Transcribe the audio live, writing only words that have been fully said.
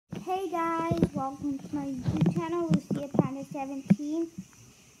Hey guys, welcome to my YouTube channel, Lucia Panda 17.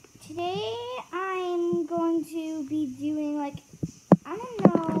 Today I'm going to be doing I don't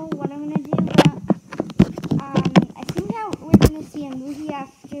know what I'm going to do, but I think that we're going to see a movie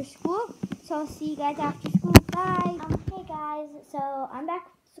after school. So I'll see you guys after school. Bye. Hey guys, so I'm back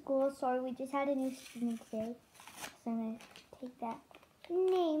from school. Sorry, we just had a new student today. So I'm going to take that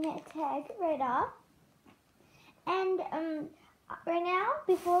name tag right off. And right now,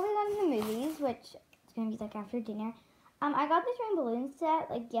 before we go to the movies, which is going to be after dinner, I got this rain balloon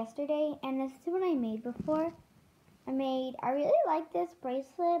set yesterday, and this is what I made before. I really like this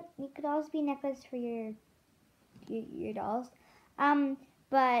bracelet. It could also be a necklace for your dolls.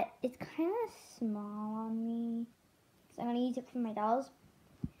 But it's kind of small on me, so I'm going to use it for my dolls.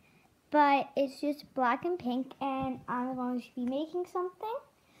 But it's just black and pink, and I'm going to be making something.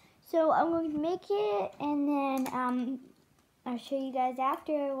 So I'm going to make it, and then I'll show you guys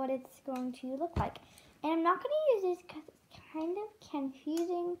after what it's going to look like. And I'm not going to use this because it's kind of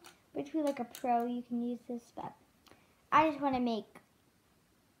confusing. But if you're a pro, you can use this, but I just want to make,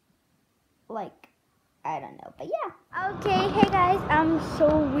 I don't know, but yeah. Okay, hey guys, so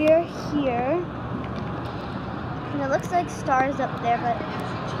we're here. And it looks like stars up there, but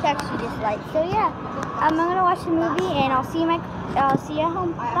it's actually just light. So yeah, I'm going to watch the movie, and I'll see you at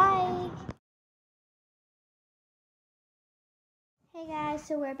home. Bye. Hey guys,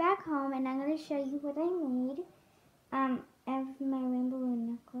 so we're back home, and I'm going to show you what I made of my rainbow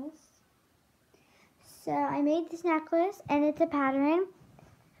balloon necklace. So I made this necklace, and it's a pattern.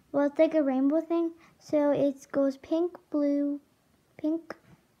 Well, it's like a rainbow thing. So it goes pink, blue,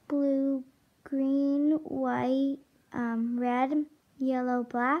 green, white, red, yellow,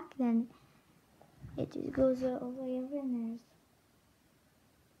 black. Then it just goes all the way over, and there's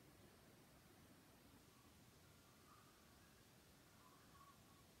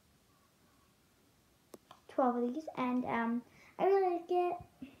 12 of these, and I really like